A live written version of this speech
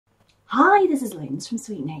Hi, this is Linz from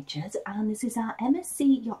Sweet Natured, and this is our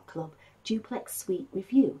MSC Yacht Club Duplex Suite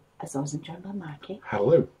review, as always I'm joined by Marky.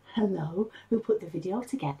 Hello. Hello, who put the video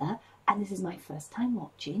together, and this is my first time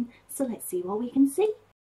watching, so let's see what we can see.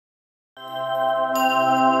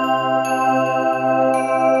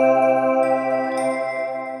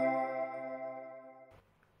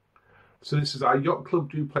 So this is our Yacht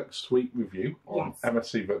Club Duplex Suite review on Yes.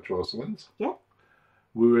 MSC Virtuosa Linz. Yeah.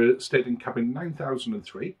 We were stayed in cabin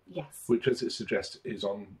 9003, Yes. which, as it suggests, is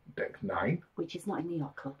on deck 9, Which is not in the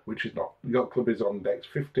Yacht Club. which is not. The Yacht Club is on decks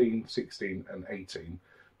 15, 16 and 18,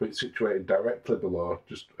 but it's situated directly below,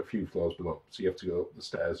 just a few floors below, so you have to go up the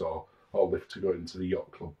stairs or lift to go into the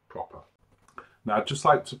Yacht Club proper. Now, I'd just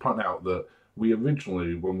like to point out that we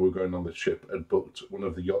originally, when we were going on the ship, had booked one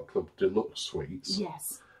of the Yacht Club Deluxe Suites.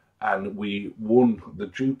 Yes. And we won the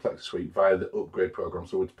duplex suite via the upgrade program,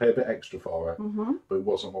 so we'd pay a bit extra for it, but it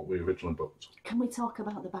wasn't what we originally booked. Can we talk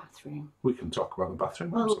about the bathroom? We can talk about the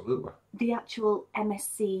bathroom, Well, absolutely. The actual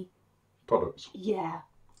MSC Products. Yeah,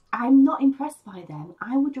 I'm not impressed by them.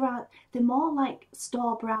 I would rather, they're more like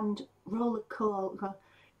store brand roller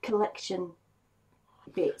collection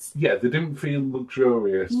bits. Yeah, they didn't feel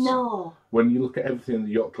luxurious. No. When you look at everything in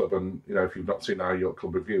the Yacht Club, and you know, if you've not seen our Yacht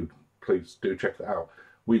Club review, please do check that out.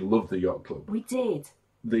 We love the Yacht Club. We did.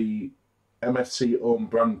 The MSC own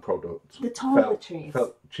brand product The toiletries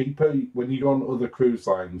felt cheaper. When you go on other cruise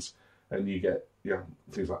lines and you get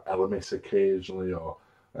things like Elemis occasionally, or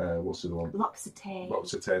what's the other one?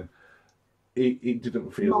 L'Occitane. It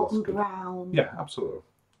didn't feel Molten as good. brown. Yeah, absolutely.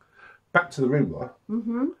 Back to the room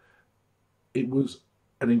though. It was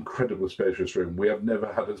an incredibly spacious room. We have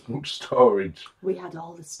never had as much storage We had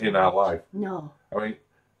all the storage in our life. No. I mean,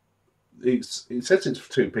 it says it's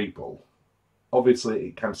for 2 people. Obviously,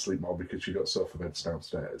 it can sleep more because you got sofa beds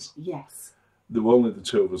downstairs. Yes. There were only the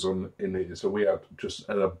 2 of us in here, so we had just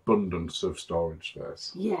an abundance of storage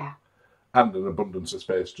space. Yeah. And an abundance of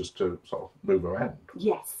space just to sort of move around.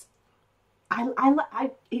 Yes.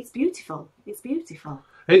 It's beautiful. It's beautiful.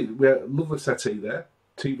 Hey, we had a lovely settee there.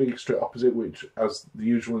 TV straight opposite, which has the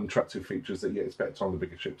usual interactive features that you expect on the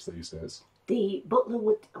bigger ships these days. The butler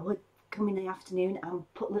would come in the afternoon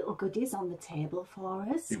and put little goodies on the table for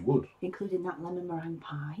us. It would. Including that lemon meringue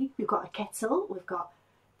pie. We've got a kettle. We've got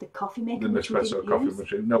the coffee maker. The which we Nespresso didn't coffee use.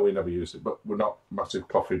 machine. No, we never used it, but we're not massive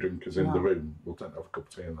coffee drinkers in the room. We'll tend to have a cup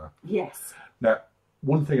of tea in there. Yes. Now,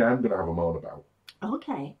 one thing I'm going to have a moan about.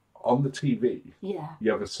 Okay. On the TV, Yeah.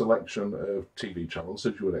 you have a selection of TV channels,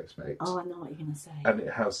 as you would expect. Oh, I know what you're going to say. And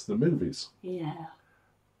it has the movies. Yeah.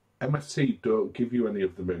 MSC don't give you any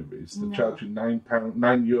of the movies. They No. charge you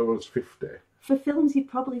 €9.50 For films you've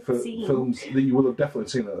probably for seen. films that you will have definitely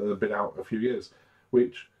seen that have been out a few years,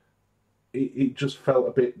 which it just felt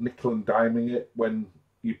a bit nickel and diming it when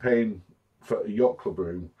you're paying for a Yacht Club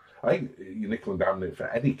room. I think you're nickel and diming it for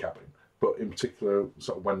any cabin, but in particular,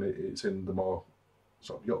 sort of when it's in the more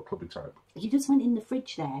sort of Yacht Clubby type. You just went in the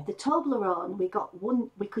fridge there. The Toblerone, we got one.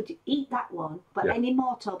 We could eat that one, but Yeah. any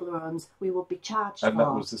more Toblerones, we would be charged And for.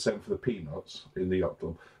 that was the same for the peanuts in the Yacht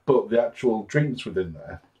Club. But the actual drinks within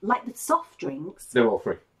there, Like the soft drinks, they were all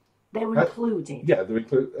free. they were included. Yeah, they were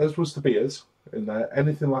included, as was the beers in there.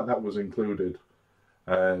 Anything like that was included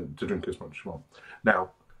to drink as much as you want. Now,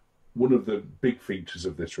 one of the big features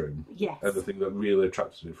of this room, Yes. and the thing that really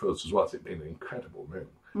attracted it for us as well as it being an incredible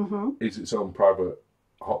room, is its own private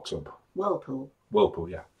hot tub. Whirlpool,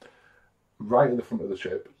 yeah. Right in the front of the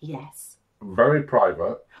ship. yes. Very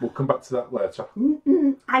private. We'll come back to that later.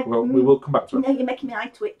 We will come back to it. No, you're making my eye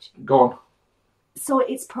twitch. Go on. So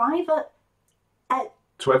it's private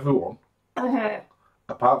To everyone,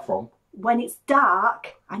 apart from... when it's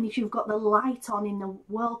dark, and if you've got the light on in the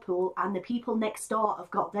whirlpool, and the people next door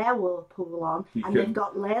have got their whirlpool on, they've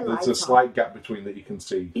got their light on. There's a slight gap between that you can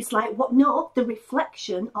see. It's like what? No, the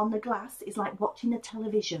reflection on the glass is like watching a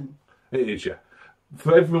television. It is, yeah.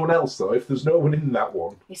 For everyone else, though, if there's no one in that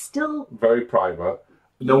one, It's still, very private.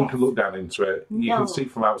 No one Yes. can look down into it. You No. can see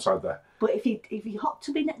from outside there. but if you hot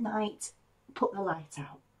tub in at night, put the light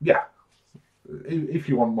out. Yeah. If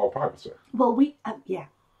you want more privacy. Well, yeah,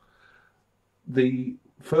 The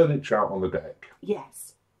furniture out on the deck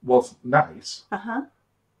yes, was nice. uh-huh.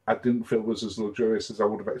 I didn't feel it was as luxurious as I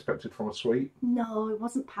would have expected from a suite. No, it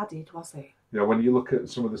wasn't padded, was it? You know, when you look at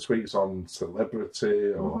some of the suites on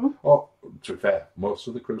Celebrity or to be fair, most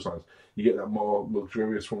of the cruise lines, you get that more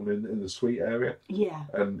luxurious one in the suite area. Yeah.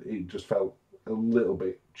 And it just felt a little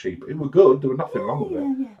bit cheap. It was good, there was nothing wrong with it.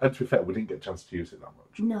 Yeah. And to be fair, we didn't get a chance to use it that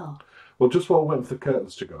much. No. Well, just while we're waiting for the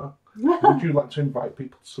curtains to go, would you like to invite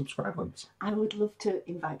people to subscribe, Linz? I would love to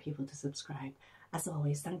invite people to subscribe. As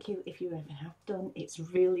always, thank you if you ever have done. It's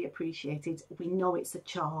really appreciated. We know it's a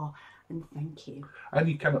chore, and thank you. And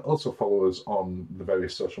you can also follow us on the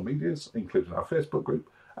various social medias, including our Facebook group.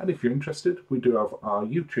 And if you're interested, we do have our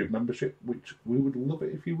YouTube membership, which we would love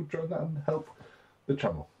it if you would join that and help the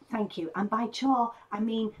channel. Thank you. And by chore, I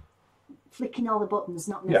mean flicking all the buttons,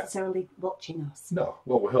 not necessarily watching us. No,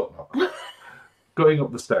 well, we hope not. Going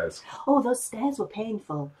up the stairs. Oh, those stairs were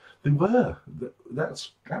painful. They were.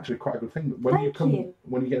 That's actually quite a good thing. When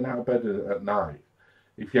you're getting out of bed at night,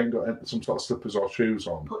 if you haven't got some sort of slippers or shoes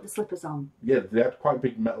on, put the slippers on. Yeah, they had quite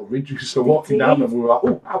big metal ridges. So walking down them, we were like,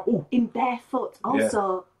 oh, ow, oh. In barefoot.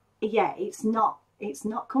 Also, it's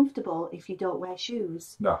not comfortable if you don't wear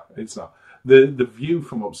shoes. No, it's not. The view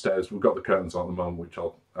from upstairs, we've got the curtains on at the moment, which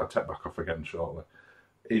I'll take back off again shortly.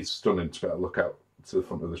 It's stunning to be able to look out to the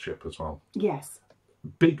front of the ship as well. Yes.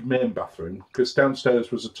 Big main bathroom, because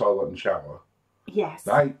downstairs was a toilet and shower. Yes.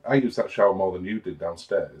 I used that shower more than you did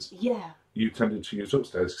downstairs. Yeah. You tended to use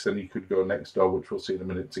upstairs because then you could go next door, which we'll see in a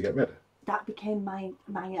minute, to get ready. That became my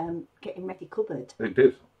getting ready cupboard. It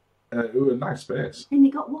did. It was a nice space. And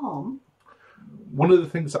it got warm. One of the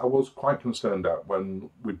things that I was quite concerned at when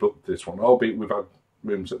we booked this one, albeit we've had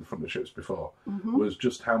rooms at the front of ships before, was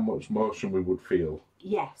just how much motion we would feel.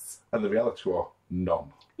 Yes. And the reality was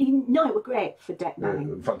none. No, it was great for deck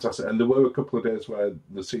nine. Fantastic. And there were a couple of days where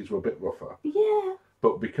the seas were a bit rougher. Yeah.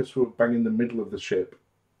 But because we were bang in the middle of the ship,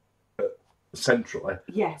 centrally,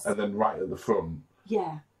 yes, and then right at the front,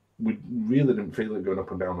 yeah, we really didn't feel it going up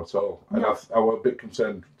and down at all. And no. I was a bit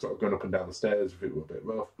concerned sort of going up and down the stairs if it were a bit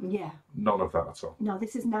rough. Yeah. None of that at all. No,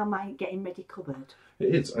 this is now my getting ready cupboard.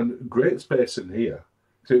 It is, and great space in here.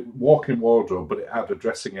 So walk-in wardrobe, but it had a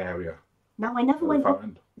dressing area. Now, I never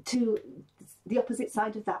went to the opposite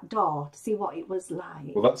side of that door to see what it was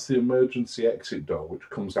like. Well, that's the emergency exit door, which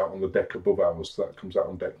comes out on the deck above ours, so that comes out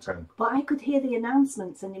on deck 10. But I could hear the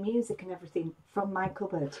announcements and the music and everything from my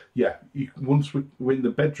cupboard. Yeah, once we were in the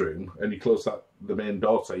bedroom and you closed the main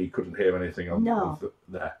door, so you couldn't hear anything on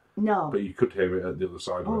there. No. But you could hear it at the other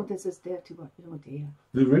side of it. There's this dirty one. Oh dear.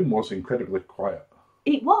 The room was incredibly quiet.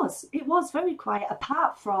 It was very quiet,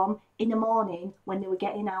 apart from in the morning when they were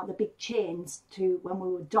getting out the big chains to when we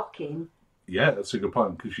were docking. Yeah, that's a good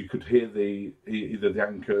point, because you could hear either the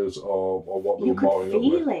anchors or what they were mooring up with.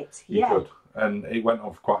 You could feel it, You could. And it went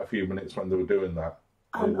on for quite a few minutes when they were doing that.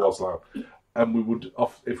 It was loud. And we would,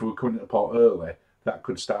 if we were coming to port early, that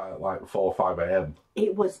could start at like 4 or 5 a.m.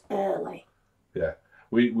 It was early. Yeah.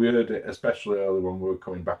 We heard it especially early when we were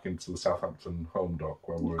coming back into the Southampton home dock.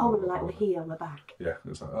 When we were we're here, we're back. Yeah,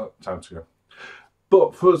 it's like, oh, time to go.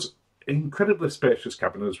 But for us, incredibly spacious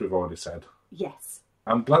cabin, as we've already said. Yes.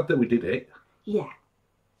 I'm glad that we did it. Yeah.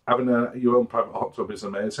 Having your own private hot tub is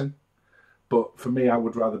amazing. But for me, I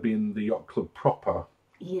would rather be in the Yacht Club proper.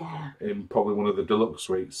 Yeah. In probably one of the deluxe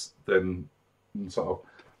suites than sort of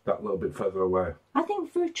that little bit further away. I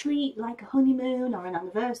think for a treat like a honeymoon or an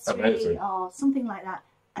anniversary or something like that,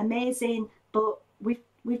 amazing. But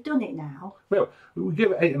we've done it now. Well, we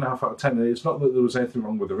give it 8.5 out of 10. It's not that there was anything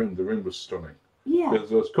wrong with the room. The room was stunning. Yeah.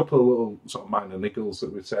 There was a couple of little sort of minor niggles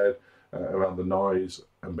that we said around the noise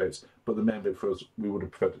and bits, but the main bit for us, we would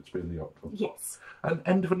have preferred it to be in the Yacht Club. Yes. And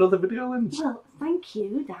end of another video, Linz. Well, thank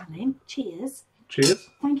you, darling. Cheers. Cheers.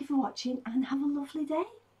 Thank you for watching and have a lovely day.